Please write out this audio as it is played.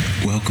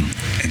Welcome,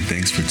 and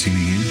thanks for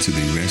tuning in to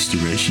the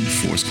Restoration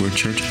Foursquare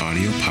Church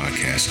audio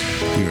podcast.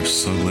 We are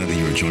so glad that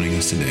you are joining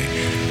us today.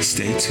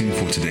 Stay tuned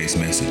for today's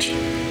message.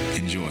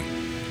 Enjoy,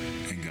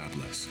 and God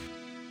bless.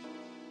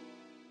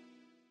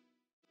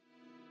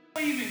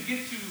 Before he even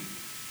get to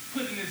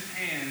putting his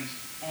hands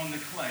on the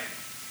clay,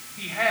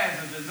 he has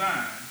a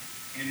design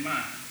in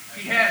mind.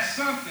 He has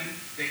something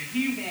that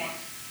he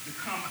wants to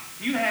come.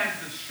 He has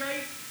the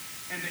shape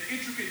and the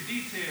intricate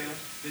details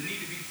that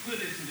need to be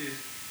put into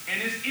this, and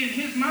it's in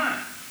his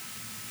mind.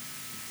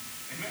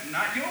 Amen.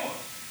 Not yours.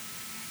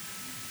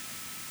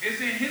 It's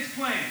in his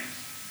plans,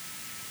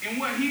 in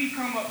what he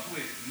come up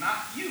with,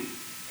 not you.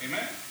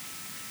 Amen.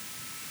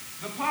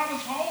 The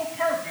potter's whole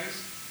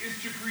purpose is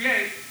to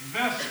create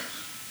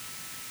vessels.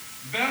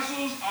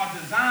 Vessels are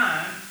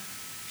designed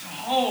to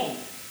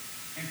hold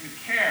and to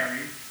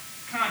carry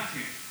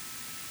content.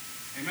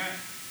 Amen.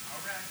 All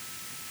right.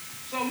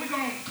 So we're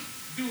going to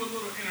do a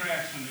little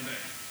interaction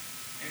today.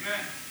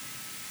 Amen.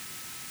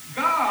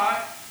 God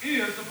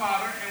is the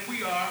potter and we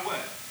are what?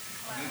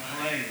 The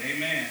clay.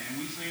 Amen. And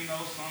we sing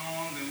those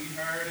songs and we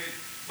heard it.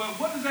 But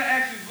what does that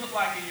actually look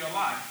like in your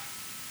life?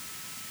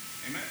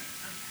 Amen.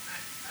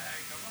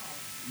 Come on.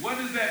 What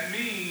does that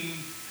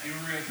mean in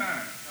real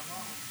time? Come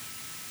on.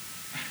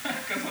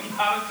 Because a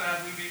lot of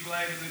times we be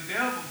blaming the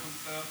devil for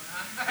stuff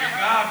and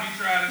God be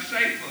trying to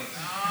shape us.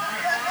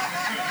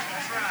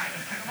 That's right.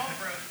 Come on,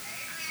 bro.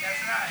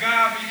 That's right.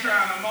 God be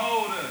trying to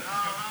mold us.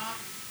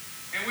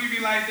 And we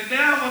be like, the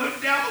devil's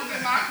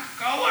in my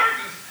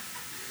co-workers.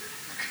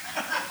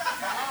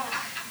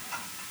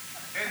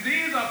 And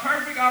these are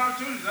perfect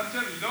opportunities. I'm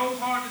telling you, those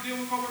hard to deal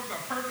with co-workers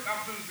are perfect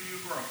opportunities for you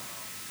to grow.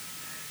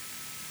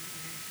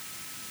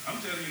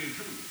 I'm telling you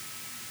the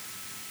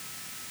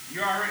truth.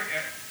 You're already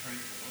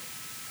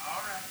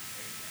all right.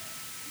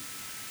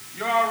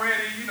 You're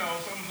already,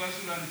 some of us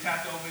who done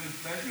tapped over in the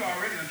flesh, you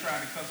already done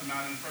tried to cuss them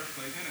out in the first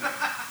place anyway.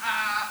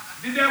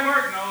 Did that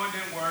work? No, it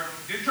didn't work.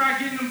 Did you try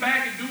getting them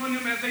back and doing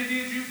them as they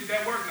did you? Did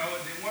that work? No,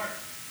 it didn't work.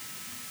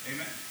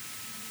 Amen.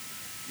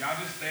 Y'all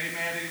just stay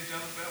mad at each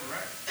other forever,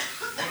 right?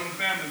 Or them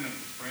family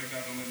members. Praise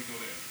God, don't let me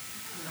go there.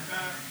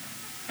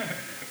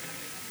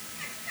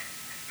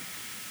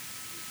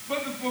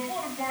 But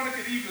before the party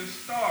could even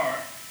start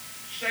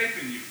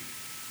shaping you,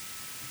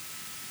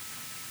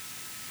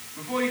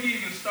 before he can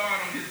even start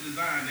on his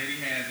design that he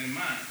has in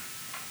mind,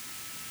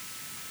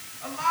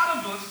 a lot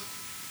of us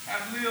have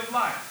lived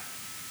life.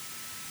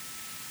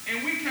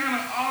 And we kind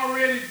of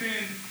already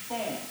been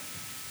formed.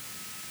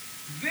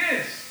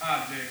 This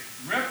object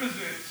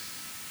represents,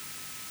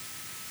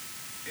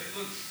 it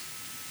looks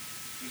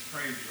just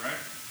crazy, right?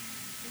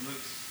 It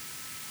looks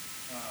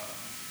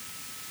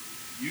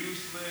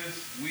useless,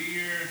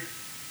 weird.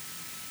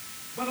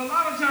 But a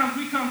lot of times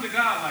we come to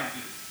God like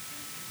this,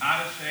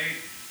 out of shape,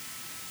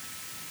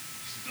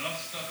 stuff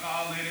stuck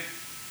all in it.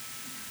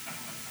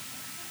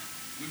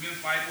 We've been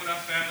fighting with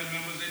our family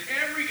members, and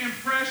every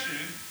impression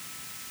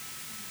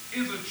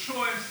is a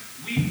choice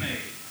we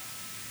made.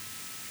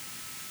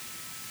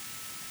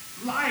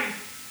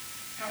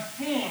 Life has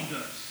formed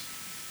us.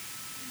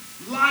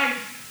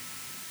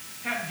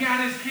 Life has got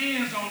his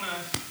hands on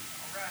us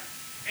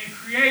and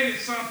created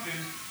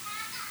something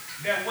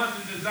that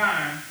wasn't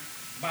designed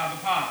by the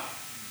potter.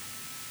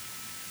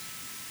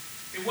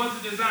 It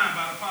wasn't designed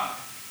by the potter.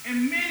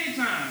 And many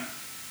times,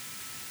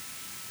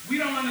 we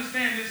don't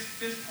understand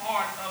this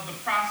part of the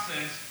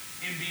process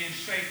in being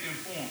shaped and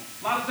formed.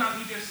 A lot of times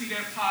we just see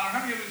that potter.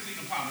 Have you ever seen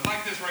a potter?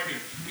 Like this right here.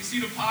 We see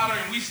the potter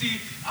and we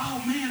see, oh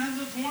man, that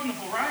looks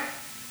wonderful, right?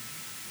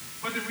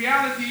 But the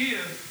reality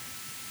is,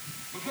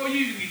 before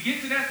you even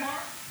get to that part,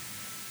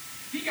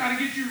 he got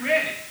to get you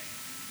ready.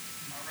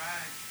 All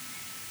right.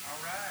 All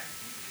right.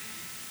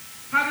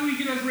 How do he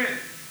get us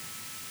ready?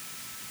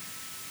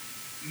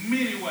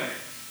 Many ways.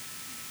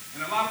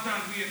 And a lot of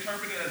times we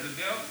interpret it as the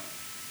devil.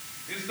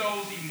 It's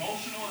those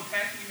emotional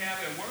attacks we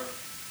have at work.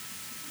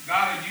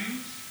 God will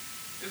use.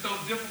 It's those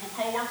difficult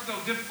co-workers,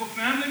 those difficult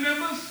family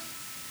members.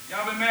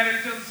 Y'all been mad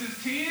at each other since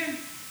 10.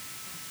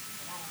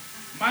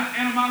 My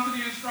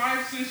animosity and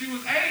strife since you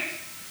was 8.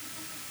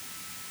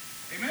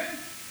 Amen.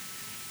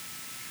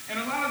 And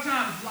a lot of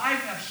times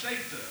life has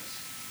shaped us.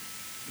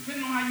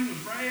 Depending on how you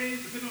was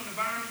raised, depending on the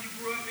environment you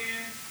grew up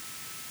in.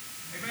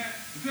 Amen.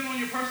 Depending on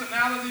your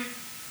personality,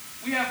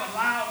 we have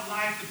allowed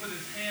life to put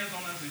its hands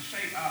on us and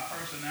shape our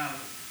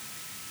personality.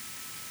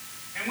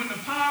 And when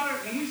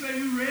we say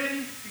we're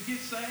ready to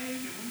get saved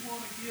and we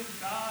want to give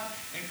God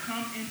and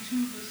come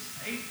into the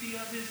safety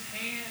of his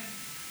hand,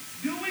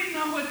 do we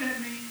know what that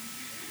means?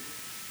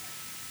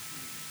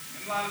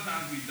 And a lot of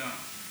times we don't.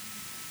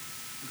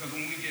 Because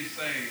when we get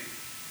saved,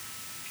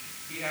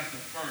 he has to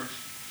first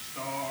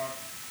start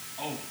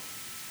over.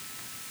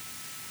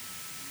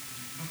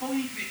 Before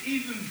he can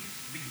even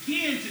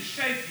begin to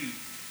shape you,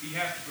 he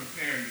has to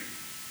prepare you.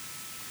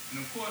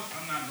 And of course,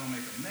 I'm not going to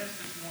make a mess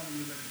this morning.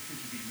 We'll let the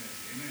picture be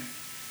messy. Amen.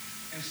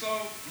 And so,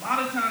 a lot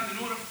of times, in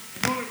order,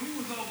 we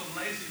was over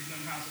Lacey's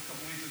house a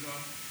couple weeks ago,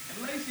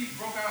 and Lacey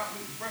broke out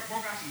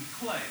some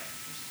clay,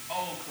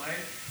 old clay,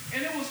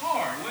 and it was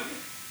hard, wasn't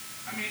it?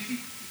 I mean, she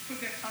put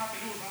that top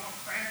and it was all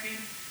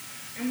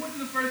And what's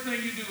the first thing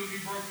you do if you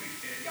broke it?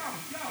 Y'all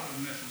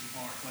don't mess with some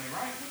hard clay,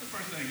 right? What's the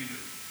first thing you do?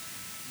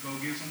 Go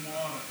get some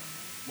water.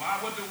 Why?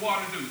 What does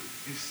water do?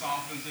 It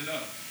softens it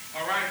up.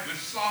 All right?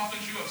 It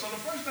softens you up. So the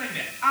first thing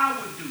that I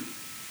would do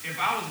if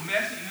I was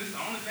messing, and this is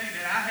the only thing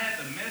that I had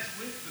to mess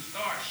with to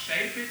start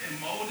shaping and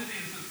molding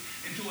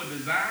into a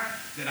design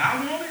that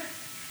I wanted,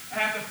 I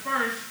had to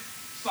first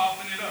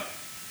soften it up.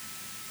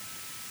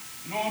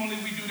 Normally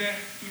we do that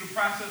through the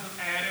process of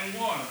adding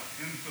water.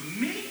 And for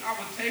me, I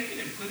would take it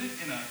and put it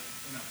in a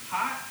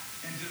pot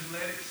and just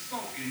let it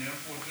soak in there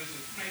for just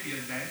maybe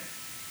a day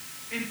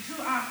until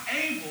I'm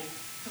able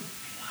to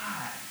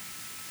apply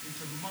and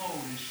to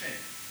mold and shape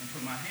and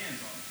put my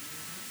hands on it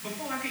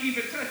before I can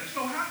even touch it.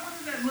 So what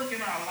does that look in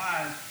our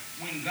lives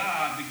when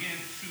God begins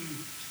to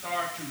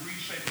start to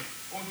reshape us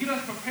or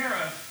prepare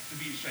us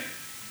to be shaped?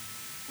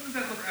 What does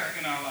that look like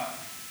in our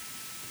lives?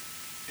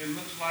 It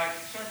looks like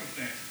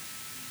circumstances.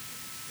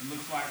 It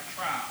looks like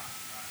trials.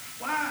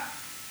 Why?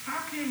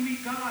 How can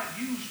God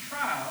use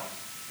trials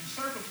and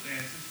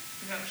circumstances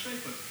to help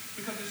shape us?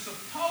 Because it's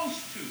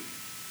supposed to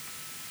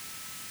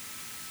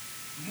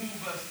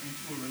move us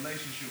into a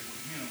relationship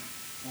with Him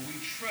where we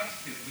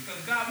trust Him.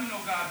 Because we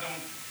know God don't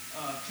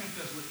tempt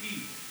us with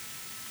evil.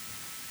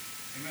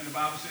 Amen. The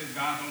Bible says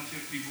God don't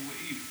tempt people with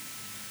evil.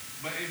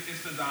 But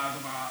it's the desires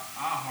of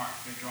our heart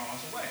that draw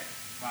us away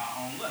by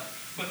our own lust.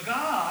 But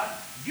God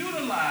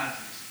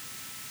utilizes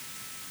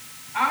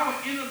our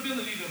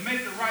inability to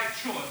make the right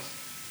choice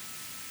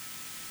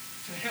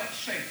to help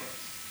shape us.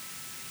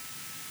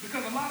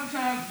 Because a lot of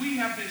times we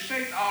have been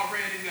shaped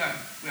already.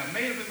 We have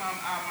made up in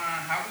our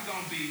mind how we're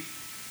going to be,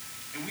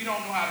 and we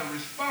don't know how to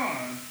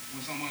respond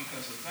when someone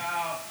cusses us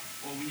out,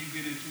 or when you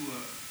get into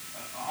an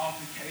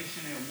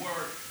altercation at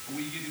work, or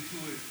when you get into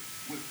it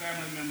with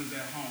family members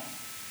at home.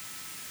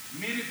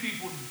 Many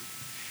people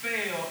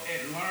fail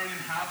at learning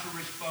how to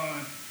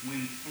respond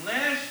when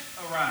flesh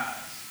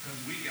arises.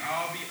 Because we can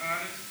all be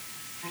honest,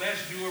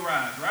 flesh do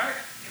arise, right?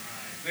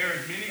 There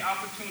is many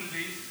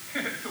opportunities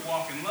to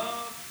walk in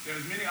love.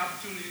 There's many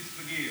opportunities to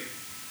forgive.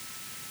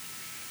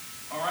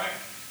 All right?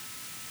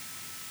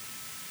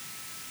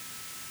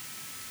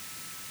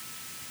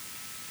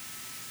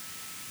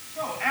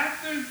 So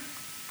after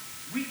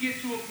we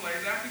get to a place,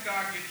 after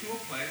God gets to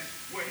a place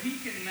where He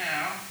can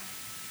now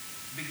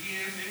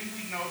begin, and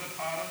we know the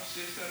potter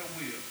sits at a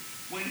wheel,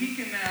 when He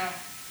can now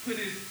put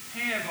His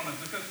hands on us,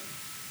 because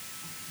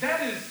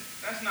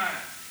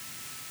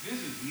this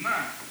is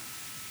not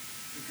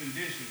the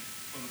condition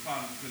for the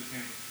potter to put his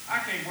hands on. I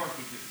can't work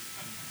with this.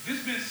 This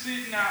has been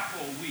sitting out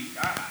for a week.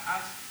 I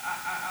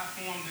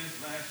formed this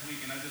last week,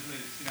 and I just let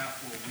it sit out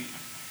for a week.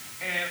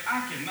 And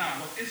I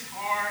cannot work. It's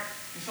hard.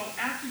 And so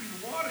after you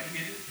water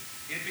hit it,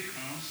 it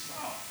becomes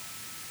soft.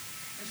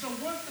 And so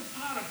once the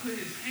potter put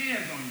his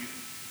hands on you,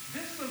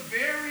 this is a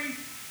very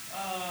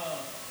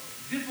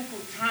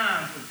difficult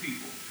time for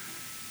people.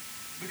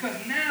 Because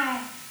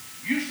now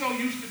you're so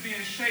used to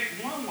being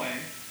shaped one way,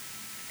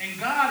 and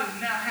God is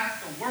now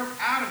has to work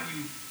out of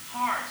you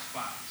hard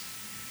spots.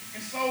 And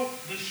so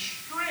the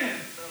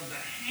strength of the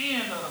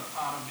hand of the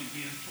potter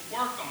begins to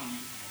work on you.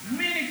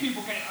 Many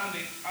people can't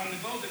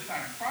undergo this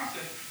type of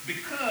process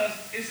because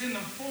it's in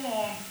the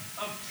form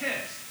of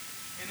tests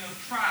and of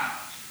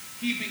trials.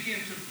 He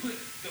begins to put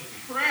the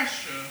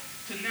pressure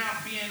to now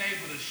being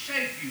able to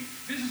shape you.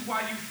 This is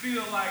why you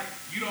feel like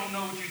you don't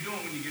know what you're doing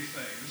when you get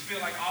saved. It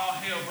feel like all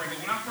hell breaking.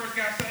 When I first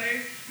got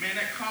saved, man,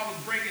 that car was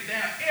breaking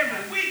down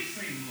every week,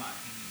 seemed like.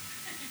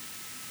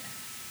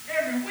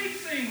 Every week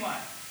seemed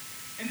like.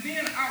 And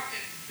then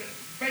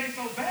making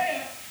so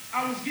bad,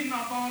 I was getting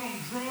off all them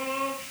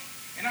drugs,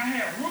 and I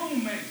had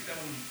roommates that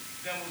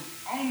was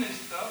on this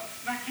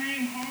stuff. And I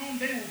came home,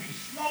 they would be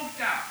smoked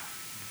out.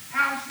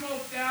 House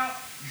smoked out,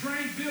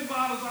 drank beer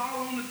bottles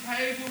all on the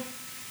table,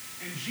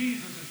 and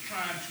Jesus is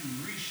trying to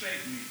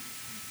reshape me.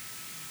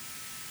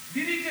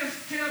 Did He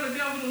just tell the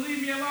devil to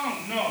leave me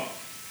alone? No.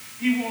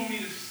 He wants me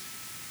to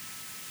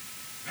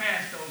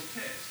pass those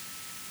tests.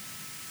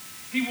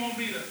 He wants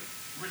me to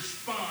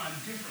respond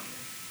differently.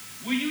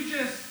 Will you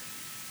just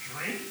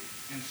drink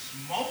and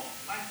smoke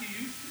like you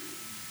used to?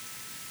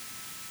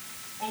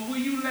 Or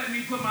will you let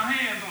me put my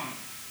hands on it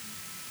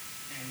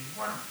and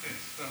work this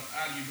stuff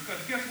out of you? Because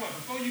guess what?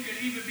 Before you can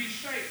even be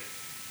shaped,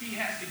 He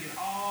has to get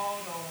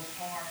all those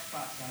hard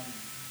spots out of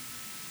you.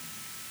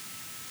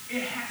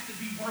 It has to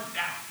be worked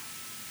out.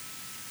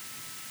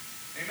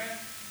 Amen?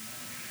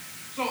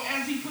 So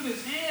as He put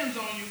His hands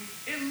on you,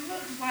 it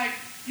looks like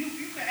you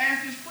can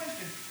ask this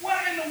question: what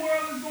in the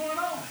world is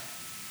going on?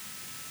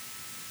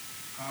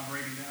 Car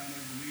breaking down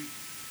every week.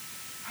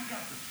 I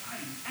got to fight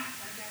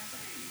after I got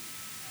saved.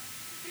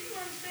 Do you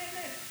understand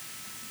that?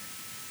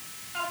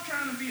 I'm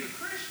trying to be a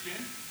Christian,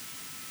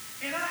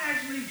 and I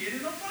actually get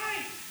in a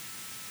fight.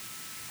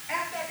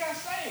 After I got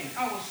saved,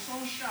 I was so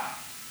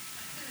shocked.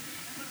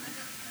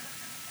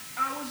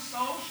 I was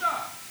so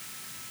shocked.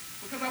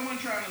 Because I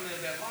wasn't trying to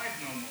live that life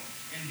no more.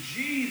 And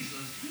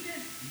Jesus, He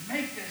didn't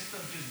make that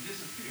stuff just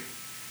disappear.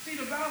 See,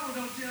 the Bible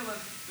don't tell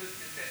us that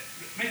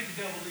make the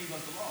devil leave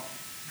us alone.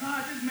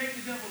 God, just make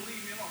the devil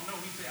leave me alone. No,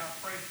 He said, I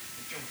pray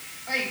that your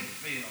faith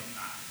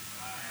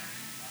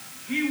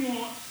He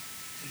wants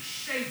to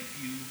shape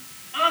you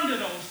under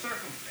those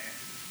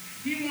circumstances.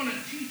 He wants to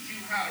teach you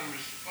how to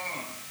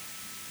respond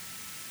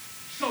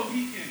so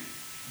he can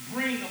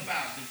bring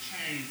about the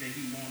change that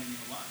he wants in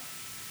your life.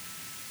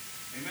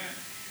 Amen?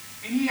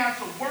 And he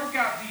has to work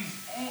out these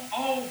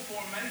old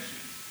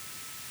formations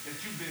that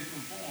you've been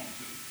conformed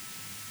to.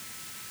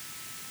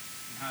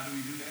 And how do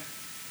we do that?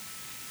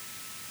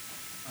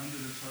 Under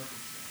the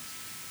circumstances.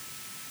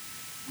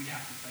 We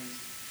have to face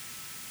it.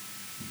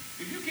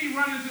 If you keep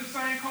running to the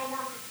same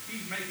coworker,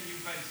 he's making you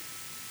face it.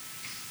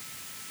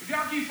 If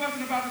y'all keep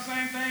fussing about the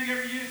same thing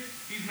every year,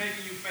 he's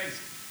making you face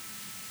it.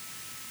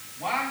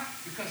 Why?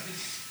 Because there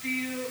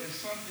still is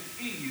something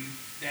in you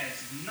that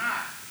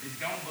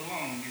don't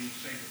belong in the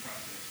shaping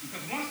process.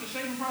 Because once the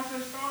shaping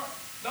process starts,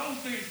 those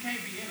things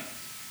can't be in us.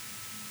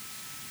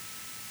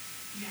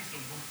 He has to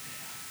work that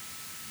out.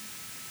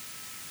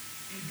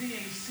 And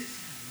then he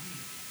sits there and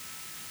waits.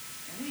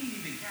 And we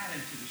ain't even got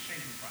into the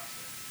shaping process.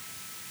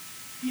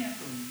 He has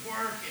to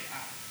work it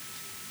out.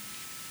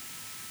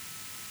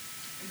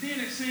 And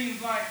then it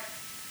seems like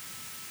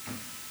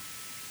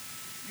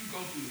you go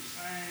through the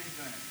same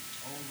thing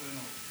over and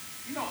over.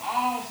 You know,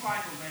 all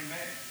cycles ain't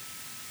bad.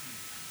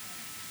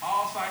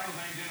 All cycles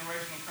ain't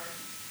generational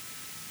curses.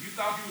 You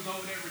thought you was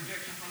over that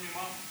rejection from your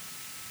mama.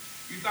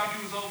 You thought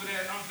you was over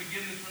that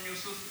unforgiveness from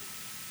your sister.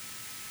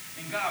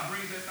 And God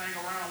brings that thing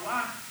around.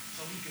 Why?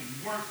 So he can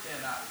work that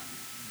out of you.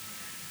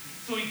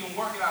 So he can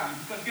work it out of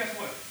you. Because guess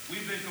what?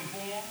 We've been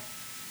conformed.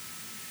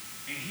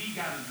 And he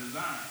got a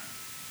design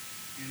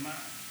in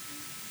mind.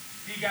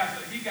 He got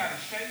a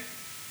shape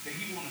that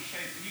he wants to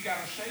shape. He got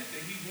a shape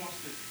that he wants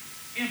to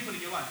input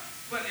in your life.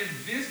 But if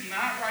this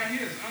knot right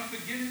here is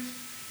unforgiveness,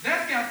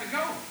 that's got to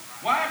go.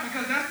 Why?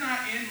 Because that's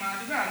not in my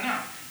design.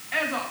 Now,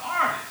 as an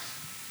artist,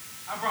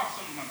 I brought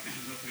some of my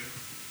pictures up here.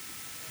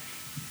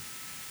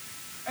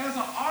 As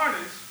an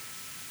artist,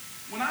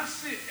 when I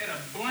sit at a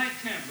blank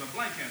canvas,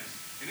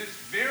 and it's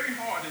very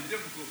hard and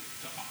difficult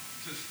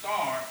to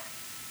start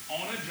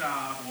on a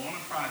job or on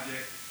a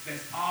project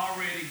that's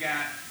already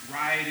got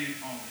writing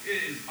on it.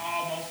 It is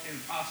almost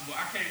impossible.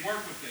 I can't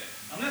work with that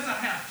unless I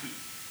have to.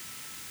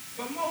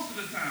 But most of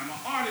the time, an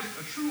artist,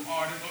 a true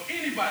artist, or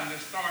anybody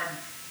that's starting,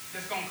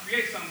 that's going to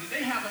create something,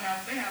 they have to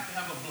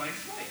have a blank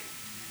slate.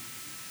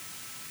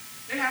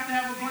 They have to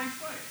have a blank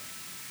slate.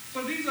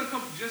 So these are a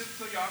couple, just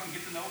so y'all can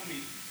get to know me,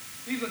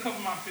 these are a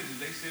couple of my pictures.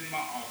 They sit in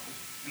my office.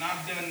 And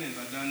I've done this,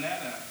 I've done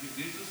that.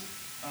 This is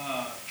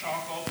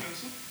charcoal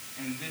pencil,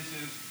 and this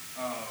is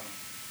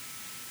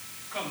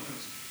color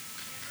pencil.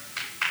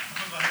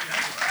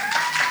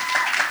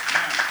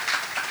 Now,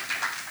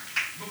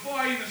 before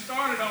I even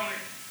started on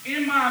it,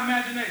 in my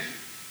imagination,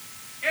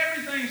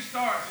 everything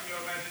starts in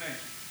your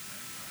imagination.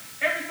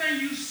 Everything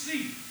you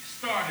see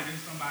started in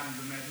somebody's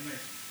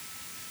imagination.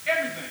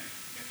 Everything.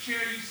 The chair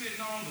you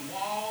sitting on, the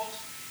walls,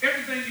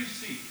 everything you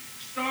see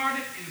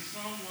started in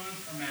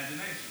someone's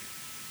imagination.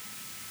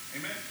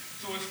 Amen?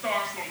 So it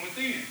starts from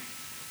within.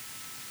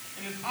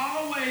 And it's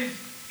always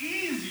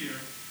easier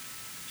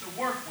to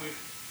work with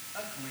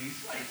a clean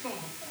slate. So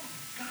before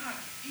God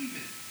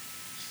even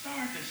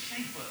starts to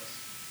shape us,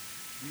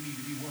 we need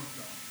to be worked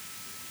on.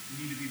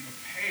 We need to be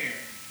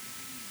prepared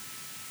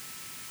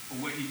for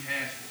what he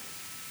has for us.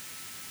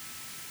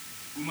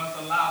 We must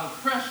allow the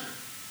pressure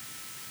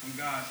from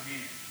God's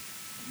hand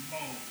to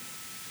mold,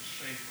 to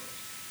shape us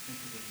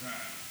into the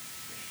design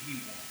that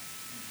he wants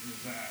and the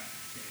design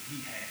that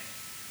he has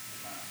in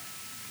mind.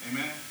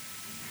 Amen?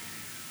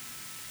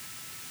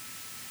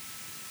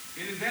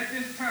 It is at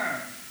this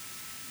time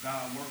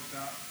God works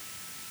out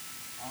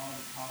all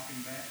the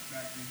talking back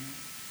to him.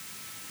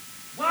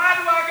 Why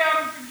do I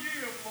got to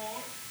forgive,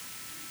 Lord?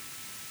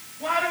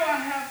 Why do I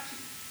have to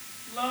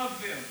love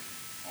them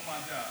on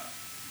my job?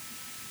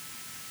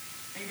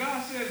 And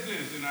God says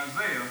this in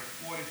Isaiah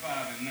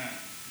 45 and 9.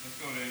 Let's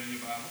go there in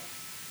your Bible.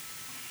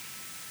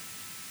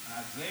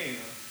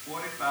 Isaiah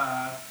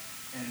 45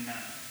 and 9.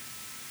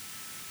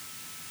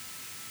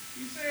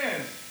 He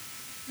says,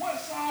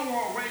 what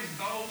sorrow awaits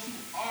those who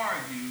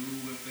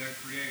argue with their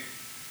creator?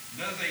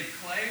 Does a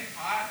clay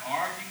pot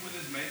argue with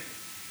his maker?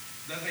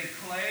 Does the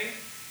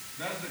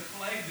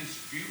clay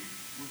dispute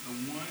with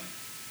the one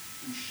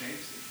who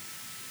shapes it?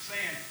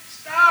 Saying,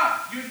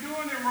 stop, you're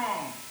doing it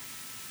wrong.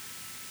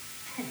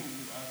 I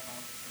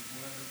thought,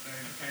 boy,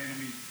 that came to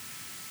me.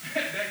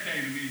 That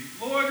came to me.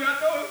 Lord,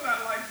 I know it's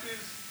not like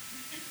this.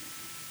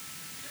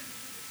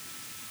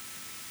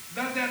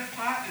 Does that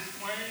pot is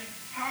claim?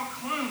 How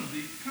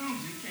clumsy can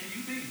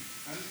you be?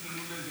 Now, this is the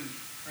New Living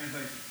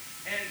Translation.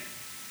 And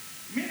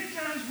many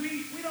times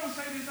we don't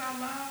say this out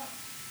loud,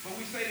 but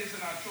we say this in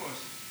our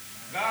choices.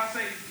 God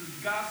say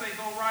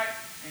go right,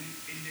 and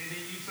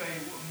then you say,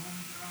 well, no,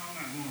 I'm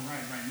not going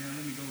right now.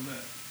 Let me go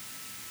left.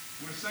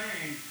 We're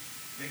saying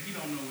that he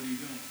don't know what he's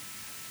doing.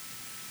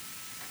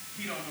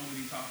 He don't know what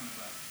he's talking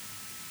about.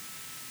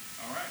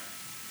 All right?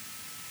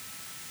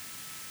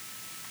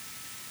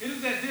 It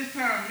is at this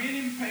time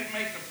many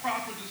make the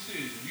proper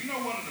decision. You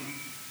know, one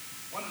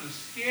of the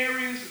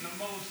scariest and the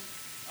most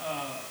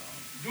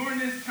during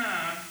this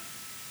time,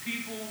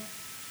 people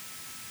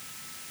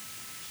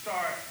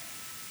start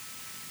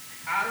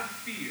out of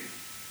fear,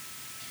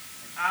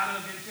 and out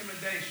of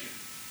intimidation,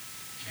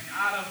 and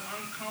out of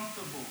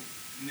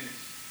uncomfortableness.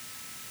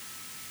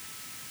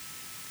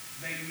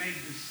 They make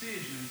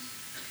decisions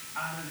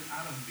out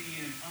of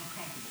being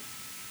uncomfortable.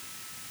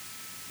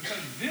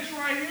 Because this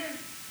right here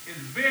is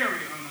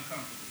very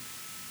uncomfortable.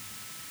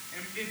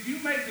 And if you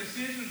make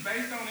decisions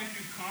based on if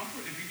you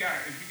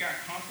got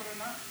comfort or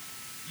not,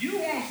 you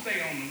won't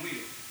stay on the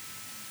wheel.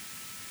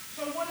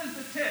 So what is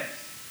the test?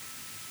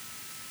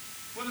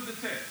 What is the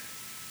test?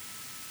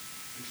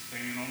 It's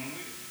staying on the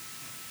wheel.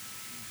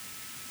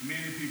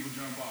 Many people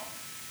jump off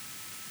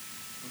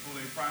before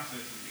they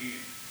process it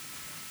in.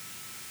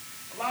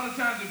 A lot of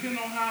times, depending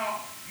on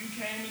how you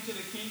came into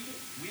the kingdom,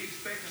 we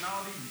expecting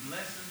all these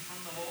blessings from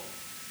the Lord.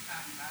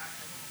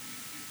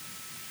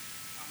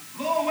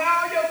 Lord, where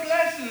are your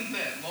blessings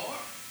at,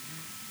 Lord?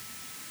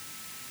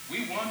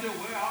 We wonder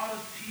where all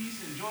this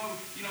peace and joy,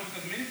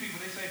 because many people,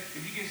 they say,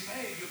 if you get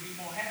saved, you'll be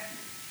more happy.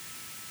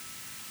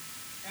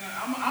 And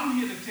I'm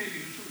here to tell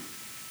you the truth.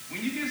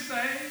 When you get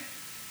saved,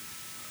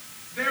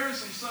 there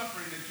is some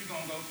suffering that you're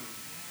going to go through.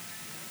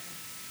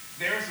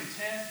 There are some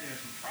tests,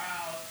 there's some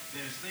trials,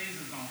 there's things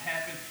that's going to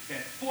happen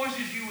that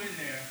forces you in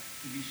there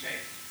to be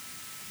shaped,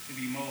 to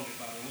be molded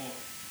by the Lord.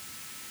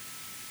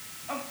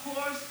 Of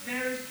course,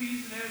 there is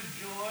peace and there's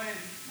joy, and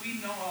we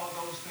know all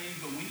those things,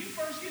 but when you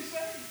first get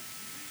saved,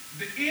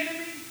 the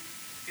enemy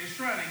is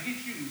trying to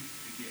get you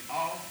to get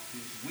off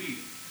this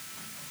wheel.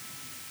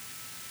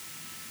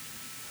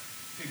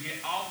 To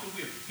get off the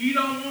wheel. He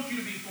don't want you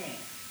to be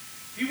formed.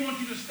 He wants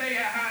you to stay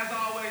at how it's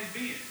always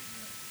been.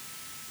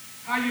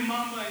 How your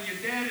mama and your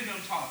daddy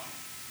done taught you.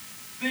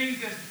 Things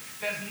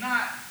that's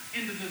not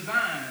in the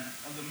design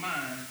of the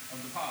mind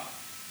of the Father.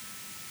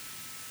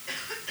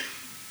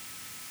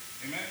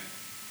 Amen?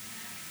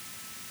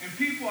 And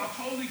people are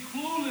totally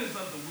clueless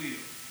of the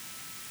will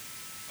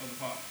of the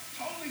Father.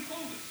 Totally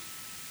clueless.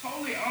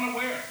 Totally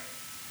unaware.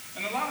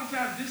 And a lot of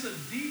times this is a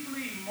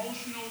deeply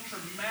emotional,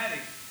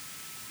 traumatic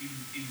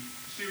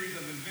series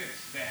of events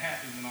that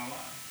happens in our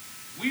lives.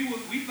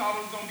 We thought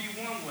it was going to be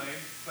one way,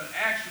 but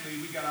actually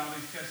we got all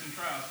these tests and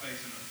trials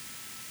facing us.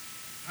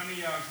 How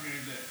many of y'all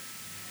experienced that?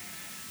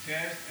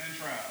 Tests and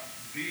trials.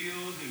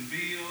 Bills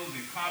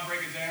and car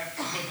breaking down.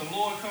 But the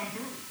Lord come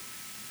through.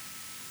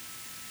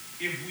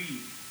 If we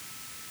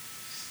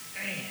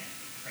stand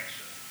the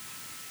pressure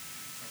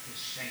of his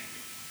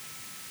shaping,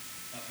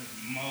 of his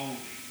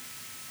molding.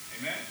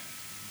 Amen?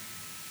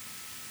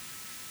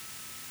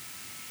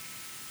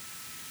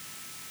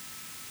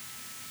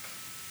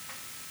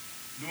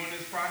 During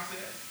this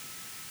process,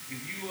 if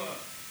you are a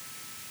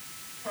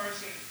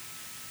person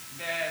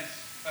that's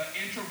an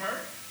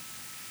introvert,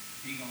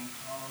 he gonna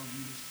cause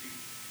you to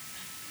speak.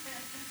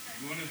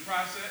 During this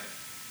process,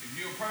 if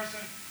you're a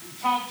person who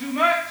talk too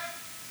much,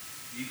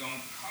 he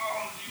gonna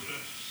cause you to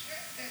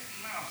shut that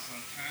mouth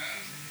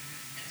sometimes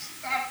and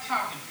stop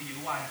talking to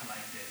your wife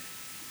like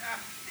that.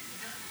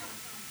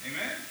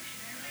 Amen?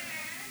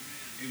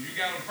 If you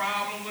got a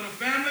problem with a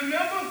family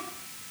member,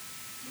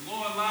 the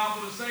Lord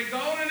liable to say,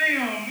 go to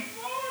them.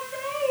 Lord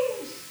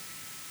knows.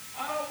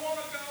 I don't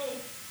want to go.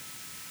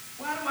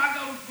 Why do I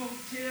go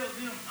tell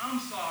them I'm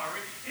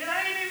sorry and I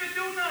ain't even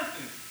do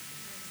nothing?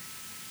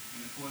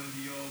 And according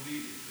to your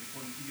obedience,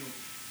 according to your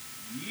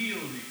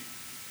yielding,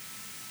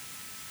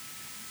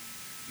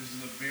 this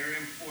is a very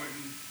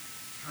important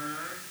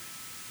turn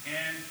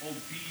and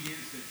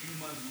obedience that you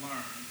must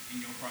learn in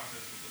your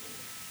process with the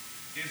Lord.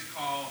 It's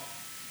called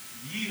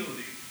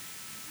yielding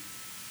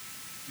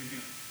to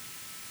him.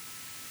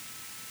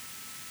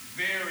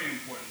 Very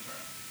important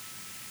term.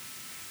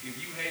 If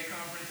you hate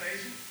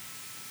confrontation,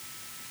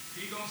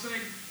 he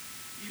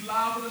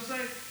liable to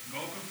say,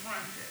 go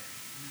confront that.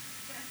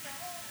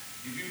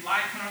 If you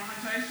like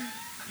confrontation,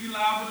 he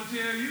liable to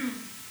tell you,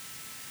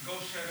 go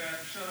shut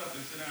up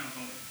and sit down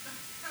somewhere.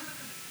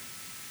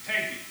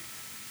 Take it.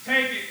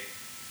 Take it.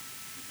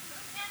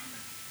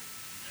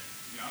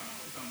 Y'all know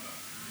what I'm talking about.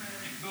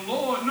 The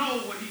Lord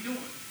knows what he's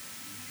doing.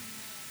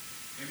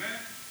 Amen?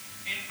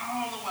 And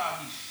all the while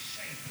he's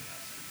shaping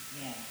us and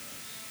forming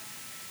us.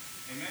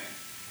 Amen?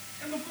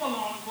 And before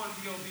long, according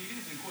to your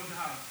obedience, according to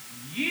how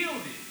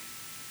yielded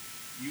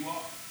you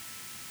are,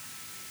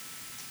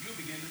 you'll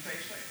begin to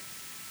take shape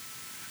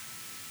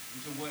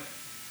into what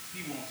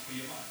he wants for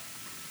your life.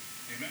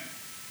 Amen?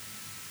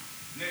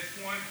 Next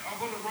point, I'll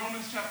go to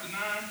Romans chapter 9,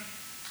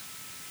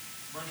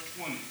 verse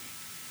 20.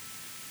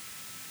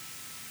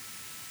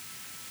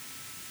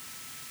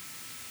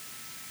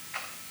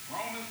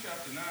 Romans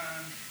chapter 9,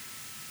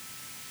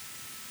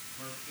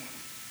 verse 20.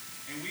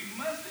 And we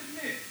must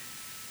admit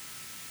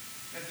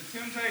that the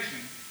temptation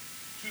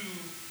to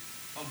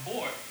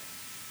abort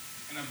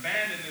and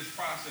abandon this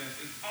process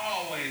is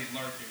always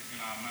lurking in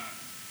our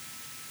minds.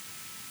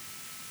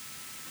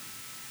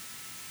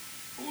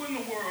 Who in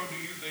the world do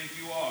you think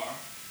you are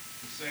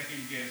to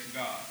second guess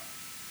God?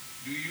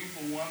 Do you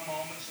for one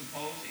moment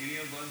suppose any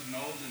of us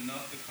knows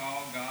enough to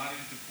call God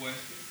into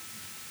question?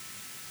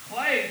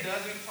 Clay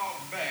doesn't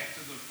talk back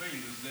to the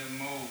fingers that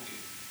mold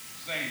it,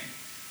 saying,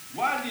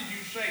 why did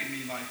you shape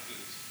me like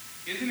this?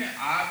 Isn't it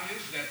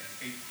obvious that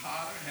a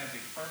potter has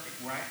a perfect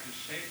right to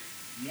shape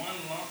one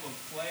lump of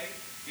clay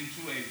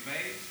into a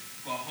vase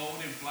for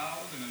holding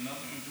flowers and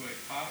another into a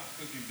pot of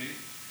cooking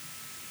beans?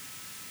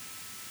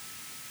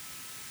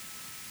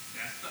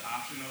 That's the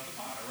option of the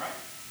potter, right?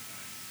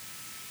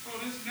 So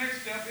this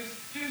next step is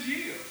just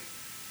yield.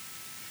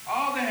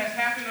 All that has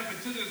happened up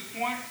until this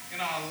point in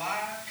our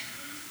lives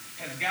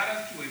has got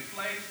us to a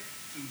place,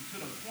 to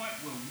the point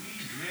where we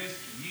just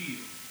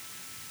yield.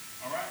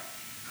 All right?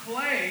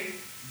 Clay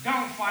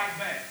don't fight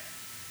back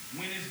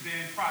when it's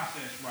been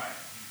processed right.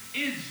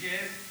 It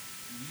just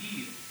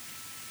yield.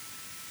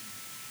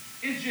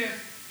 It just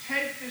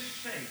take the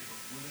shape of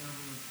whatever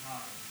the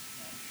potter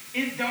wants.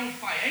 It don't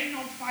fight. Ain't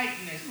no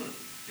fighting this. Look,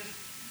 just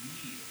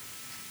yield.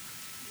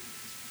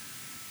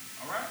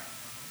 All right?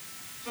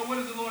 So what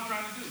is the Lord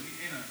trying to do?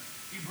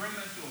 He brings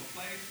us to a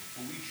place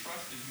where we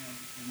trust in him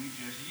and we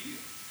just yield.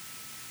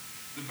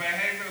 The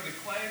behavior of the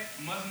clay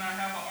must not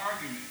have an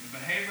argument. The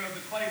behavior of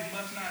the clay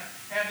must not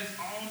have its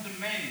own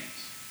demands.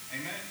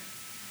 Amen?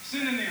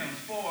 Synonyms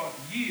for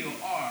yield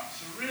are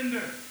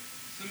surrender,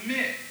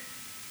 submit,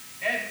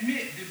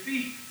 admit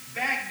defeat,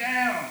 back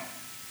down,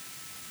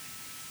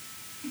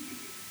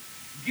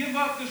 give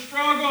up the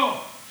struggle,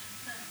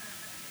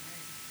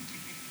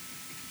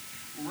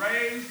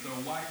 raise the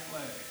white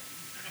flag.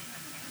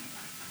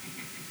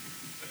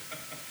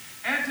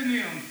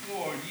 Antonym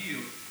for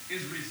yield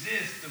is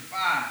resist,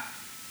 defy.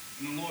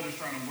 And the Lord is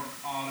trying to work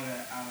all of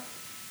that out of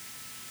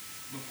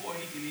us before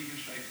he can even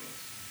shape us.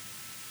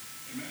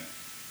 Amen.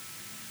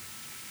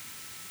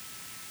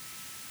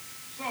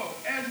 So,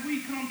 as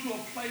we come to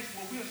a place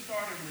where we're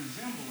starting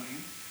resembling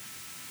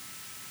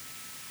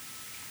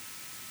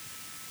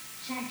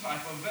some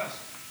type of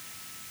vessel.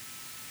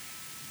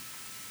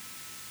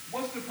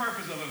 What's the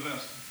purpose of a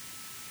vessel?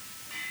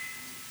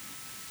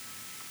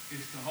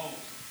 It's to hold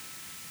something.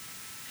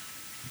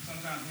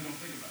 Sometimes we don't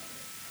think about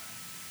that.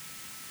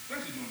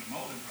 Especially during the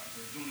molding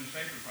process, during the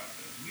shaping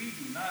process. We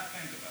do not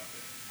think about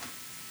that.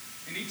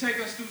 And he takes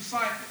us through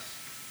cycles.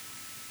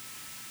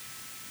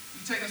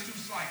 He takes us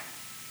through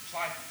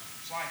cycles.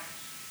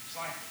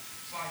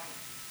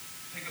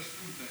 Take us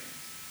through things.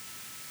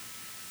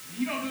 And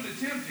he don't do the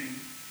tempting,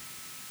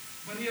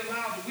 but he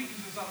allows the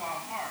weaknesses of our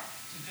heart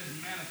to just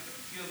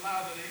manifest. He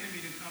allows the enemy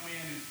to come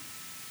in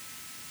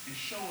and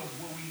show us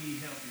where we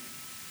need help in.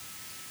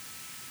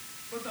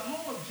 But the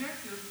whole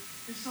objective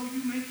is so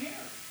you may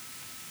carry.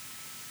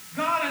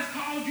 God has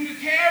called you to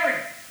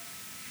carry.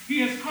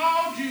 He has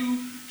called you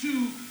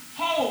to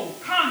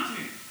hold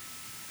content.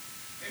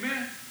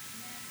 Amen?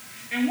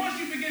 And once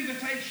you begin to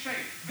take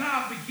shape,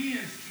 God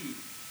begins to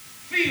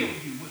fill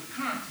you with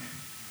content.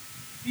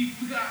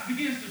 God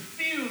begins to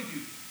fill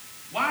you.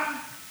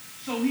 Why?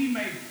 So he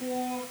may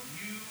pour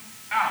you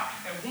out.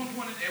 At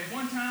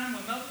one time or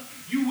another,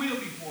 you will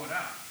be poured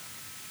out.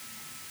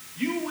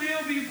 You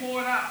will be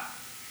poured out.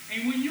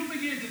 And when you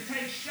begin to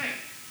take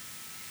shape,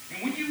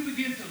 and when you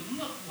begin to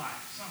look like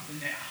something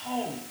that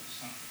holds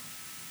something,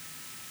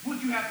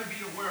 what you have to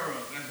be aware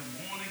of as a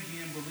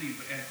born-again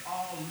believer, as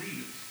all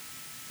leaders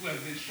who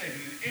have been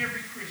shaped, and every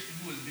Christian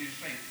who has been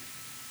shaped,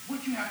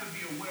 what you have to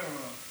be aware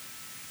of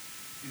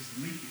is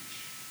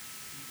leakage.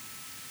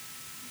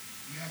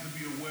 You have to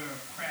be aware of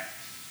cracks.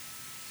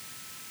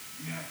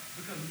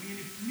 Because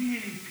many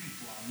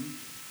people are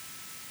leaking.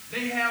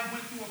 They have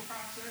went through a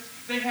process.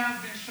 They have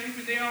been shaped.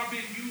 They are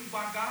being used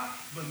by God,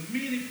 but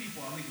many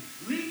people are leaking.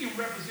 Leaking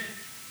represents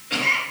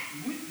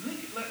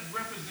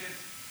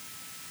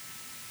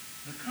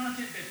the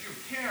content that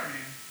you're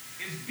carrying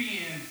is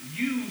being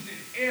used in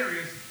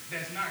areas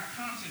that's not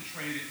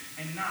concentrated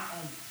and not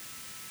on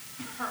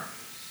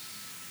purpose.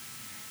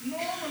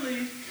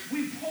 Normally,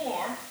 we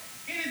pour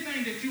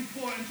anything that you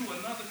pour into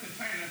another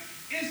container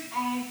is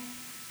on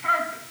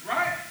purpose,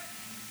 right?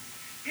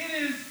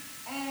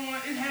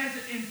 It has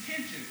an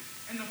intention,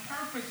 and the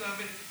purpose of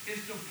it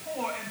is to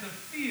pour and to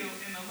fill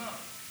in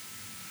another.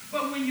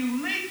 But when you're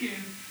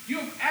leaking,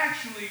 you're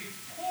actually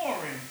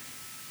pouring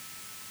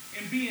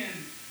and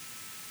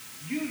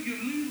you're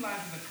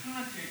utilizing the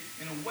content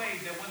in a way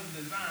that wasn't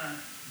designed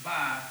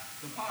by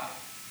the potter.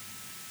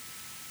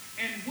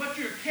 And what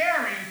you're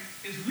carrying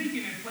is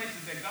leaking in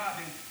places that God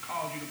didn't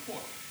call you to pour.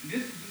 And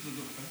this is a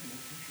good one.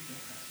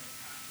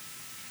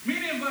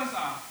 Many of us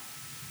are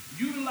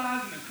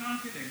utilizing the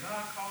content that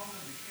God calls us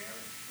to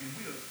carry, and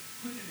we are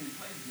putting it in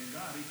places that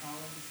God didn't call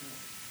us to pour.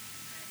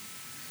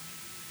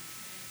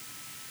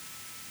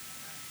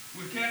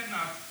 We're casting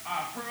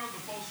our pearls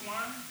before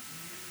swine.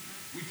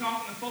 We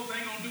talking to folks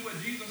that ain't going to do what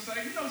Jesus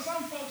said. You know,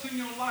 some folks in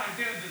your life,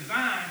 they're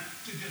designed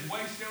to just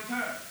waste their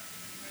time.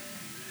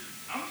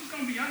 I'm just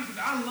going to be honest with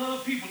you. I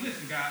love people.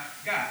 Listen, guys,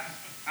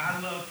 I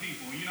love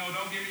people. You know,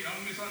 don't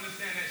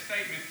misunderstand that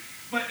statement.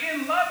 But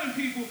in loving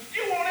people,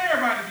 you want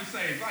everybody to be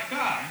saved. Like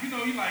God. You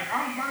know, you're like,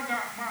 oh my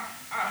God,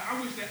 I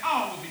wish that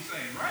all would be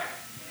saved, right?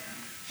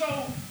 So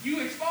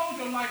you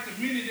expose your life to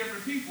many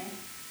different people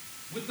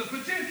with the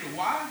potential.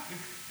 Why?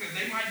 Because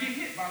they might get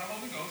hit by the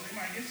Holy Ghost. They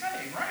might get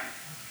saved, right?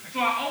 So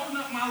I open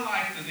up my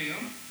life to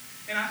them,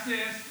 and I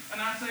say,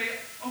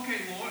 okay,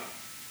 Lord,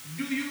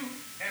 Do you,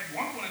 at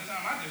one point in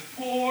time, I just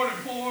poured and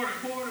poured and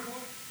poured and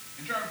poured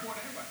and tried to pour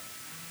to everybody.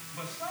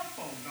 But some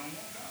folks don't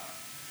want God.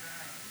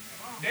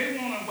 They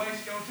want to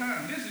waste your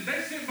time. Listen,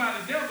 they sent by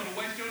the devil to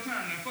waste your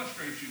time and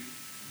frustrate you.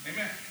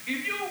 Amen.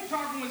 If you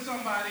talking with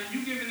somebody,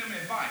 you giving them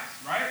advice,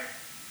 right?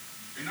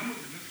 And I'm going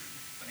to just,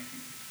 thank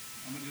you.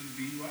 I'm going to just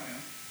be who I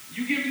am.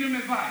 You giving them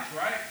advice,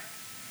 right?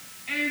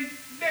 And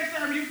next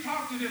time you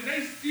talk to them,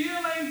 they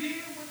still ain't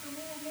did what the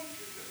Lord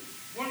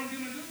wanted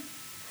them to do.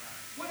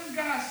 What is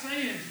God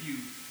saying to you?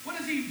 What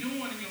is he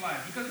doing in your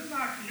life? Because this is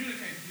how I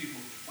communicate to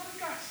people. What is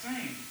God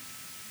saying?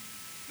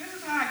 This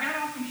is how I got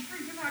off them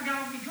streets. This is how I got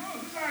off the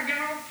drugs. This is how I got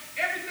off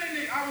everything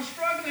that I was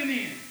struggling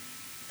in.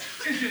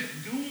 It's just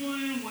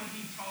doing what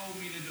he told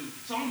me to do.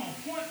 So I'm going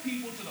to point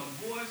people to the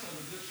voice of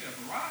the good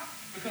shepherd, right?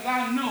 Because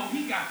I know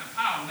he got the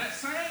power. That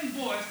same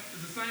voice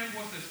is the same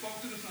voice that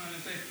spoke to the sun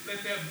and said,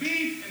 let there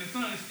be, and the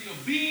sun is still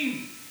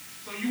beaming.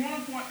 So you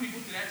want to point people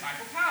to that type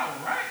of power,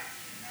 right?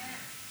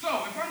 So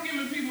if I'm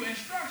giving people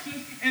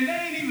instructions and they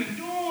ain't even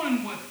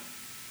doing what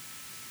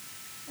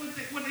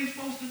they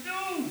supposed to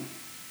do,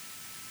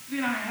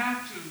 then I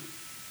have to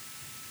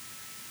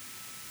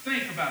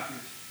think about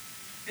this.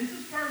 Is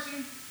this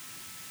person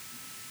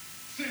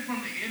sent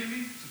from the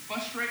enemy to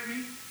frustrate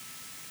me?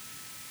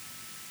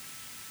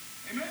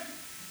 Amen?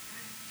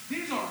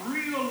 These are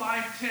real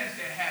life tests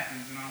that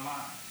happens in our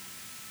lives.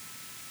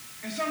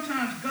 And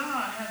sometimes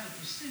God has a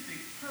specific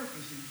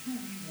purpose in who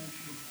he wants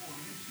you to pour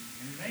into.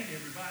 And it ain't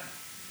everybody.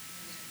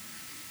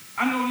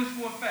 I know this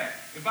for a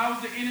fact. If I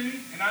was the enemy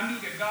and I knew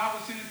that God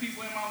was sending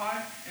people in my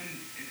life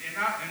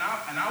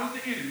and I was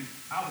the enemy,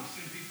 I would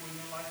send people in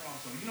your life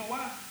also. You know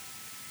why?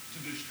 To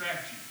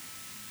distract you,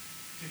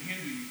 to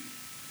hinder you,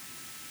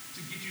 to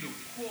get you to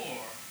pour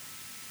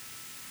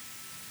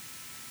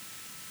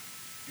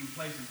in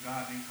places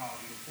God didn't call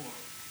you to pour.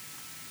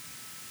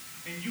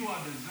 And you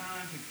are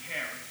designed to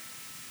carry.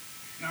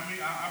 And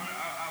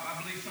I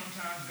believe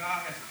sometimes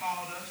God has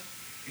called us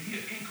and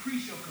he'll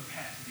increase your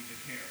capacity to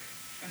carry.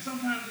 And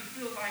sometimes it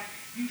feels like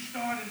you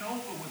starting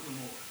over with the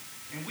Lord.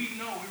 And we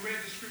know, we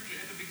read the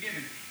scripture at the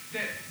beginning,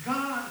 that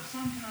God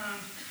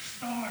sometimes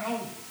start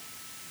over.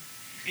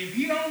 If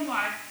he don't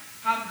like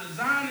how the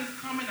design is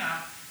coming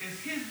out,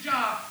 it's his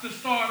job to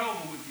start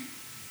over with you.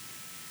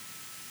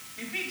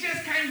 If he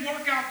just can't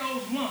work out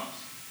those lumps,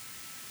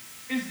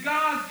 it's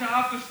God's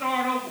job to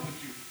start over with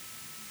you.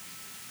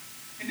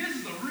 And this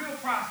is a real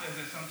process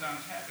that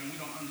sometimes happens. We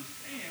don't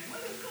understand.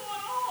 What is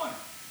going on?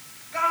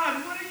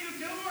 God, what are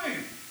you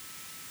doing?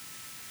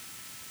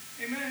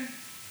 Amen.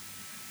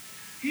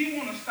 He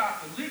want to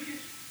stop the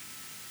leakage.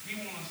 He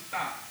want to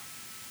stop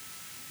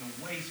the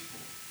wasteful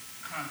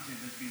content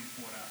that's being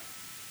poured out.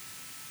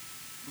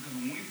 Because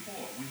when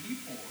he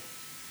pours,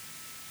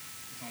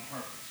 it's on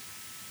purpose.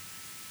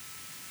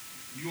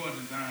 You are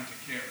designed to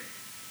carry.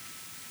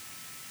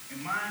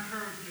 And my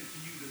encouragement to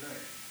you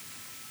today,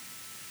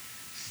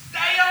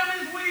 stay on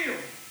his wheel.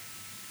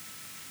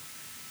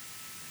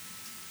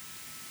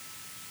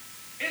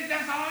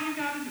 That's all you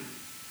got to do.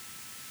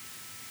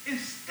 Is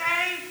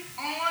stay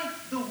on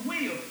the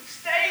wheel.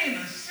 Stay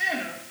in the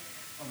center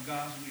of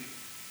God's will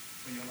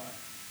for your life.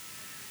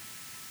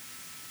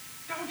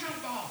 Don't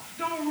jump off.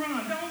 Don't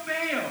run. Don't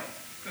bail.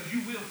 Because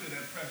you will feel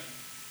that pressure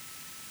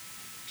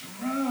to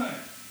run.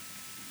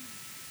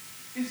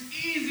 It's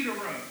easy to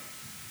run.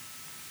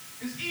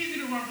 It's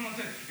easy to run from one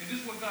test. And this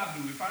is what God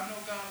do. If I know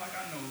God like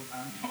I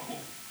know,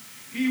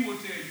 he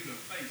will tell you to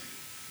face it.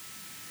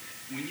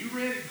 When you're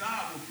ready,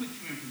 God will put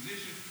you in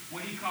position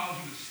where he calls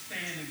you to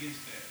stand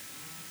against that.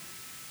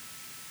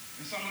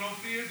 And some of those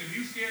fears, if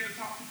you're scared to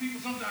talk to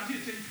people, sometimes he'll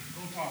tell you,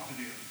 go talk to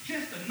them.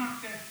 Just to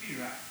knock that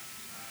fear out.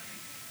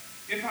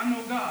 If I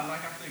know God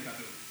like I think I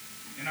do.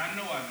 And I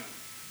know I do.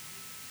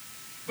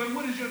 But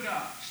what is your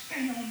job?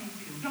 Stay on the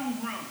wheel. Don't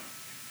run.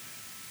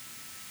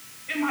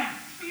 It might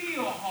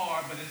feel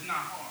hard, but it's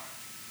not hard.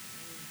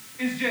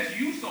 It's just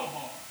you so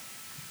hard.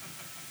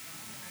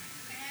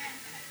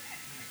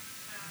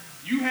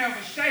 You have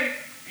a shape,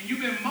 and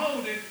you've been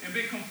molded and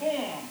been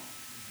conformed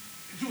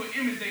into an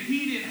image that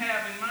he didn't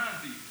have in mind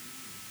for you.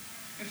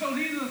 And so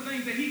these are the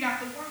things that he got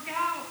to work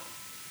out.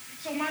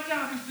 So my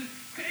job is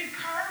to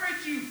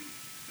encourage you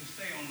to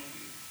stay on the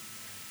wheel.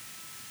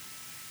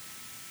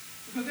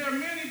 Because there are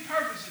many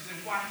purposes in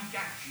why he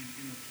got you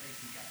in the place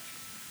he got you.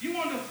 You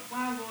wonder,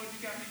 why, Lord, you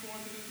got me going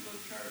to this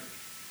little church?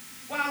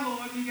 Why,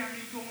 Lord, you got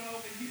me going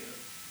over here?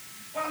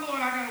 Why,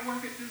 Lord, I got to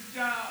work at this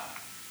job?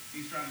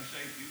 He's trying to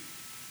shape you.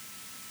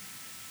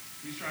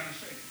 He's trying to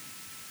shape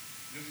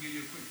you. Just to give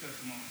you a quick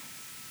testimony.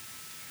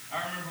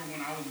 I remember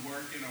when I was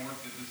working, I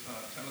worked at this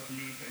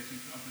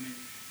telecommunications company,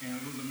 and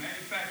it was a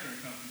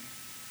manufacturing company.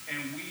 And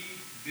we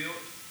built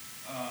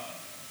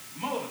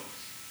motors.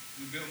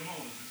 We built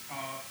motors. It's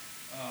called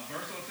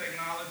Verso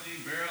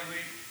Technology,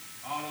 Verily,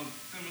 all those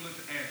similar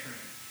to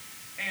AirTran.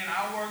 And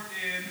I worked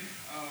in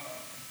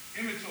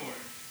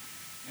inventory,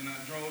 and I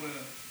drove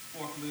the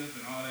forklift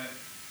and all that.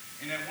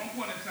 And at one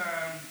point in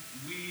time,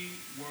 we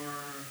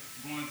were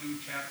going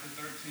through chapter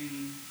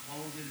 13,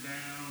 closing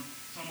down.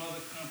 Some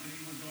other company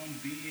was going to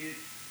bid.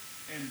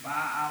 and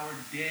buy our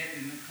debt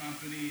in the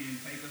company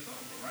and take us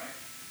over, right?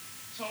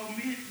 So,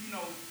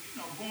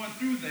 going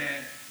through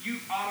that,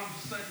 all of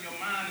a sudden your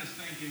mind is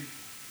thinking,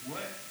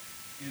 what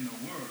in the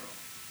world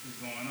is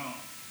going on?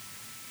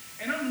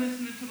 And I'm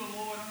listening to the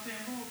Lord. I'm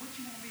saying, Lord, what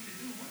you want me to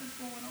do? What is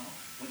going on?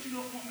 What you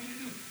don't want me to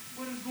do?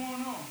 What is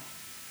going on?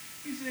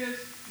 He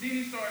says, then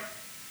he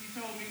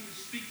told me to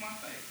speak my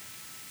faith.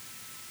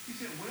 He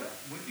said, well,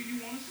 what do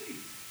you want to see?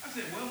 I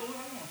said, well, Lord,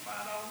 I want a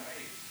 $5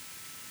 raise.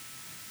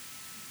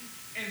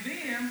 And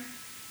then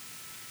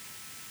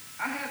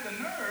I had the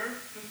nerve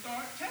to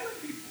start telling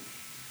people.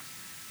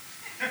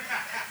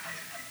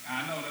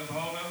 I know, that's a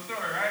whole other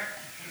story, right?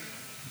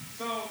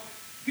 So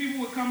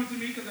people were coming to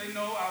me because they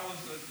know I was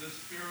the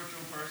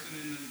spiritual person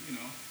in the,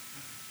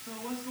 So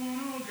what's going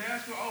on,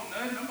 Jasper? Oh,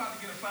 nothing. I'm about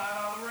to get a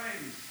 $5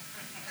 raise.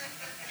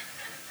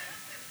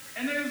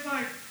 And they was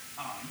like,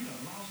 oh, you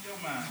done lost your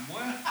mind,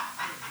 boy.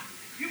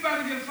 You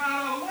about to get a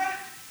 $5 what?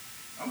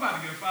 I'm about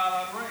to get a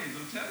 $5 raise.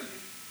 I'm telling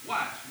you.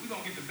 Watch. We're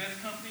going to get the best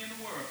company in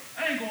the world.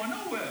 I ain't going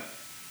nowhere.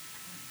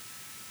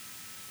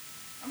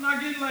 I'm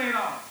not getting laid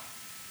off.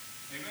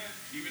 Amen.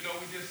 Even though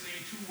we just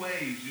seen 2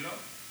 waves,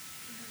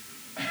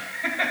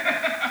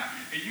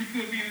 and you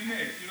could be the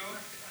next,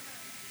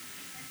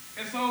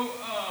 And so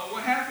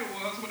what happened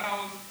was when I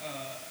was,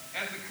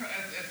 as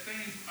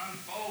things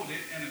unfolded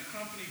and the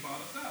company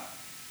bought us out.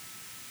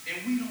 And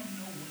we don't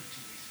know what to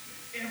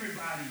expect.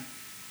 Everybody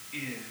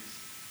is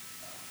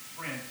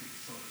frantic,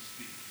 so to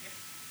speak.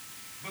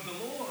 But the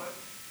Lord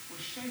was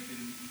shaping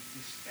me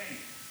to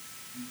stand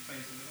in the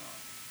face of it all.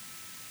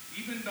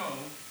 Even though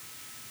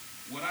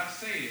what I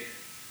said,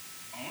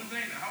 the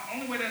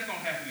only way that's going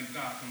to happen is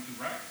God come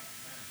through, right?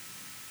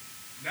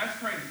 That's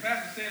crazy.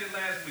 Pastor said it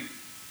last week.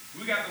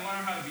 We got to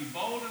learn how to be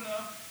bold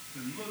enough to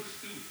look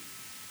stupid.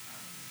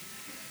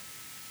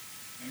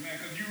 Amen,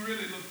 because you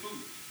really look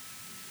foolish.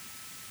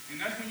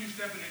 And that's when you're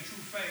stepping in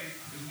true faith,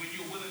 is when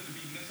you're willing to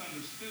be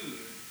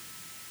misunderstood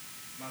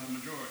by the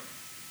majority.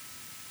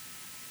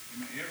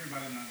 Amen.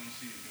 Everybody's not going to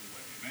see it your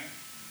way. Amen.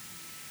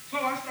 So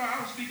I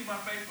was speaking my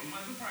faith for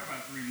months, probably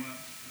about 3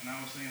 months, and I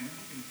was saying, man,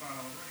 I'm getting $5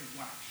 raise.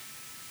 Watch.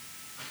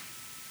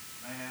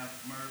 Laugh,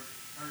 mirth,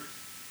 hurts.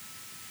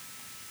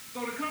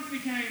 So the company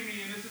came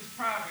in, this is a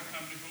private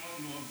company from up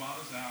north, bought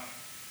us out.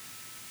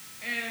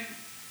 And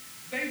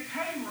they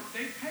pay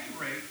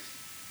rates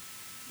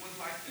was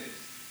like this.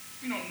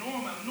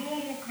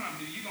 Normal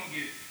company, you're going to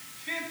get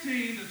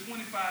 15 to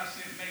 25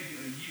 cents maybe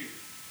a year,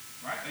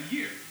 right? A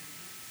year.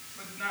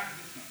 But not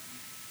this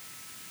company.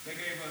 They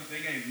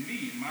gave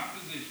me, in my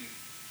position,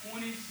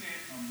 20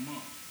 cents a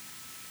month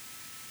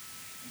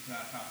until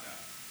I topped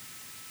out.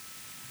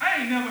 I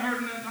ain't never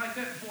heard of nothing like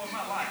that before in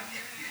my life.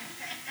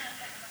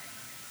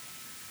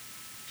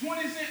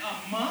 20 cents a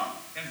month,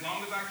 as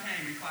long as I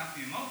came and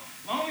clocked in.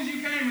 Long as you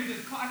came and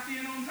just clocked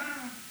in on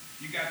time,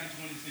 you got your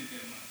 20 cents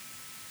that month.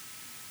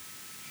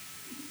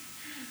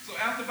 So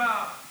after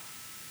about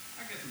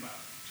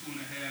 2.5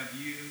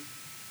 years,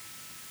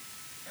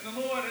 and the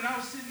Lord, and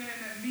I was sitting there in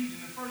that meeting,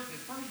 the first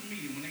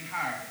meeting when they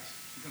hired us,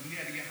 because we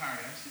had to get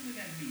hired. I was sitting in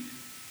that meeting,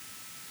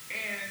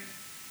 and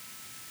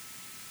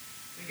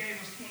they gave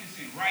us 20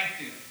 cents right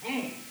there.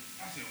 Boom.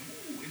 I said,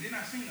 woo. And then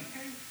I seen the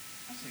pay.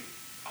 I said,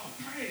 oh,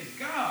 praise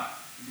God.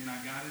 And then I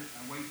got it.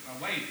 I waited. I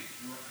waited,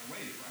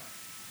 right?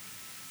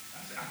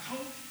 I said, I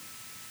told you.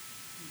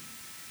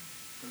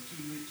 Because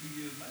 2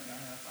 years later, I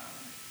had $5.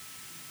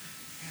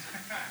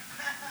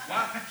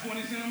 Why?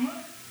 20 cents a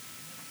month.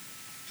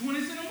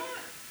 20 cents a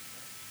month.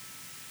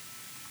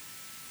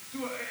 So,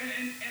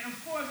 and of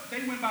course,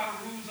 they went by the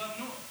rules up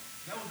north.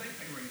 That was their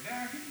pay rate.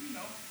 Down here,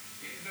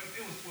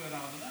 it was $12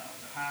 an hour.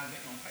 The highest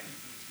they're going to pay you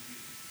for this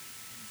position.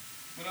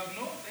 But up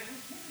north, they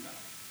was $20.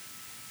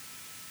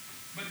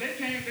 But they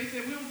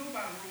said, we don't go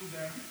by the rules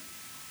down here.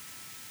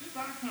 This is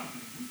our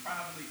company. We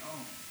privately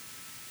own.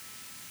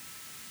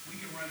 We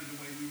can run it the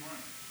way we run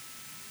it.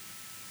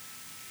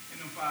 And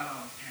them $5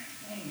 came.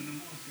 Boom, and the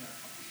Lord said,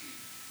 oh, shit.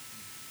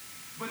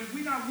 But if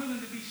we're not willing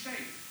to be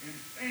shaped and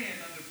stand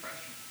under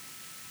pressure,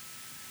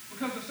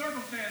 because the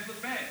circumstance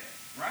look bad,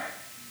 right?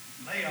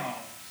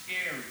 Layoff,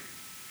 scary.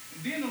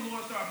 And then the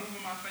Lord started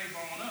moving my faith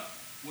on up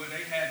where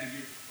they had to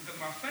get, because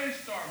my faith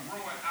started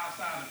growing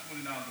outside of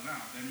 $20 an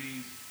hour. That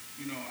means,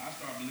 I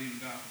started believing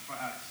God for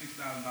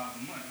 $6,000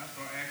 a month. I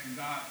started asking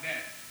God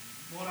that.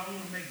 Lord, I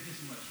want to make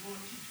this much.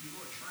 Lord, teach me.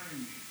 Lord,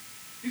 train me.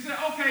 He said,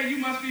 okay, you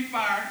must be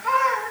fired.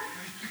 Fired!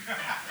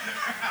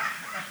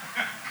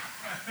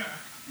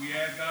 We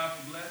asked God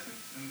for blessings,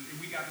 and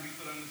we got to be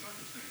put under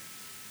circumstances.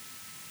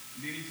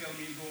 And then he told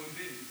me to go in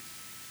business.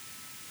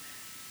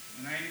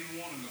 And I didn't even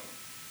want to go.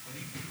 But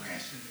he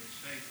pressed it and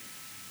shaped it.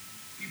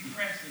 He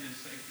pressed it and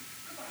shaped it.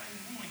 Because I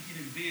didn't want to get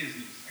in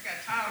business. I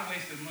got tired of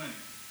wasting money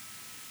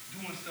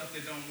doing stuff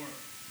that don't work.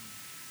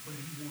 But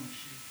he want to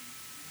shape you.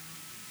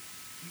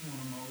 He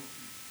want to mold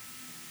you.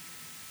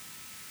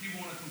 He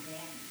want to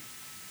conform you.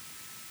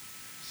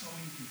 So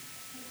he can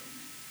pour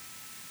you.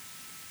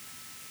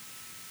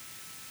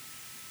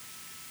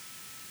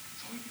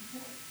 So he can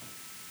pour you.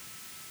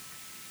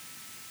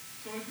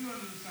 So if you're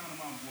under the sound of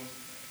my voice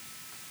today,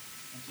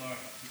 I'm sorry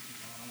if I took too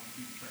long. I want to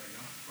keep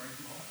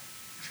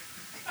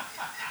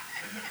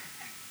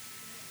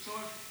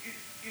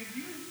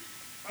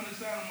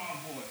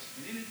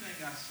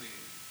I said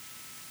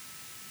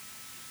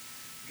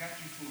got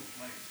you to a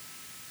place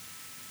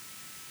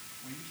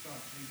where you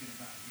start thinking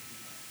about giving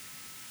up,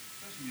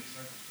 especially your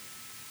circumstances.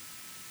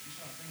 You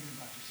start thinking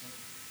about your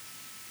circumstances.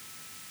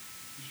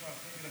 You start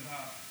thinking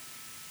about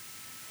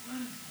what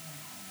is going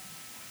on,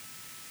 Lord?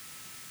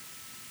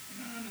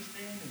 And I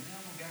understand the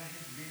devil got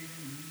his vision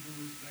and he do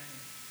his thing,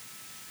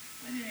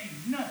 but it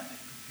ain't nothing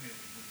compared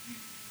to what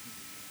Jesus is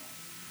doing in your life.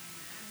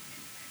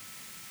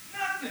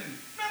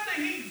 Nothing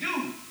he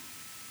do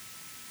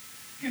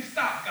can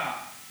stop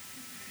God.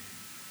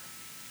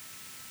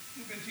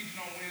 We've been teaching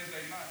on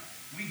Wednesday night.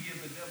 We give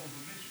the devil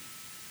permission.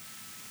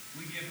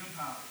 We give him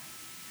power.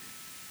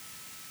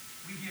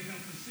 We give him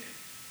consent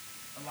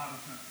a lot of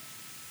times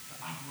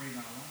to operate in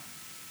our lives.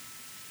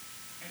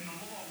 And the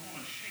Lord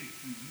want to shape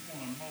you. He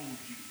want to mold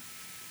you.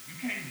 You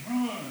can't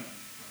run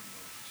from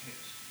those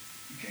tests.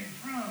 You can't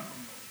run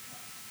from those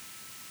trials.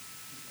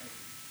 Just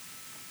amen.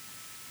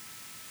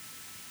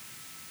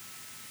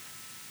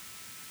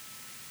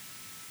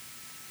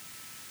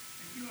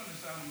 If you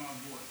understand my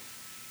voice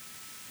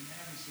and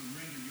haven't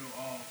surrendered your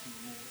all to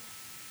the Lord,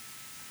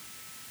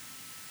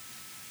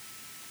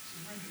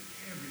 surrender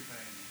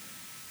everything to him.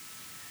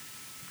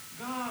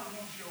 God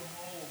wants your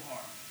whole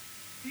heart.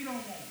 He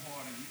don't want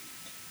part of you.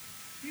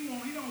 He don't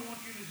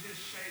want you to just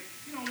shape.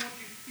 He don't want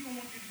you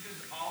to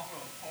just offer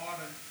a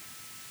part of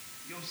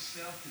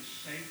yourself to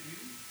shape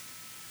you.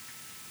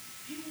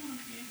 He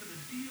wants to be able to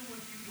deal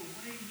with you the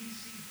way he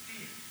sees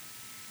fit.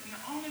 And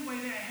the only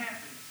way that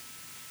happens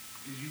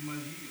is you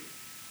must yield.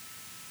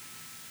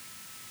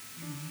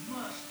 You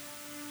must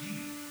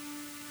yield.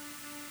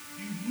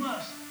 You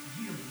must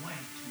give way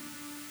to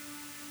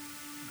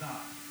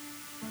God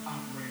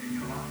operating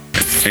your life.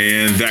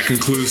 And that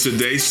concludes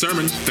today's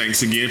sermon.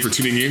 Thanks again for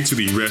tuning in to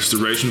the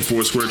Restoration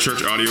Foursquare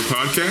Church audio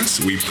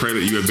podcast. We pray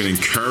that you have been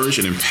encouraged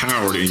and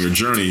empowered in your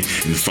journey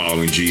in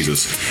following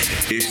Jesus.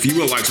 If you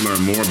would like to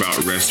learn more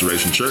about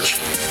Restoration Church,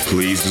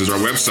 please visit our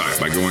website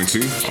by going to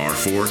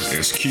r4sq.org.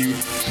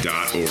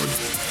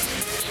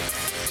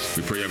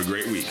 We pray you have a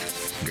great week.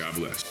 God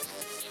bless.